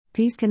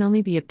Peace can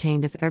only be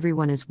obtained if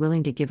everyone is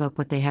willing to give up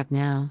what they have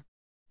now.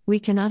 We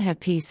cannot have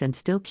peace and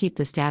still keep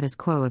the status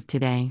quo of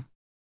today.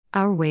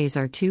 Our ways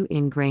are too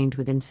ingrained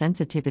with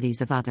insensitivities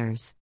of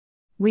others.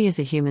 We as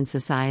a human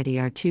society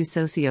are too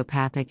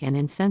sociopathic and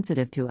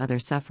insensitive to other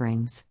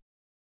sufferings.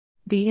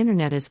 The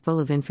internet is full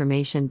of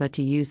information, but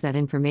to use that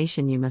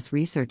information you must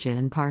research it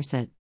and parse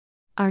it.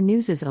 Our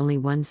news is only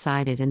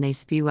one-sided and they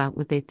spew out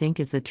what they think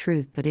is the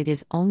truth, but it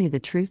is only the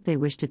truth they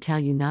wish to tell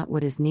you, not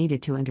what is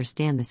needed to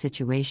understand the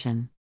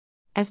situation.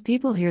 As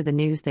people hear the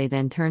news, they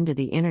then turn to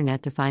the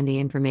internet to find the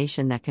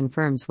information that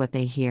confirms what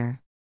they hear.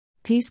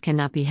 Peace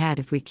cannot be had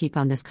if we keep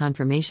on this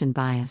confirmation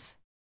bias,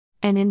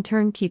 and in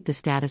turn keep the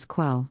status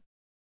quo.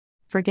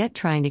 Forget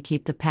trying to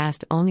keep the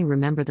past, only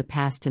remember the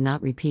past to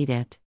not repeat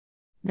it.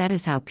 That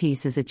is how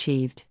peace is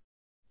achieved.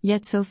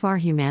 Yet so far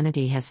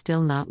humanity has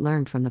still not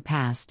learned from the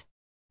past.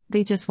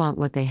 They just want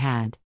what they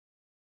had.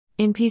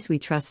 In peace we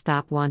trust,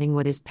 stop wanting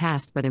what is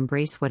past but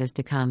embrace what is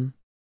to come.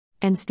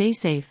 And stay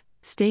safe,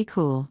 stay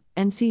cool,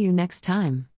 and see you next time.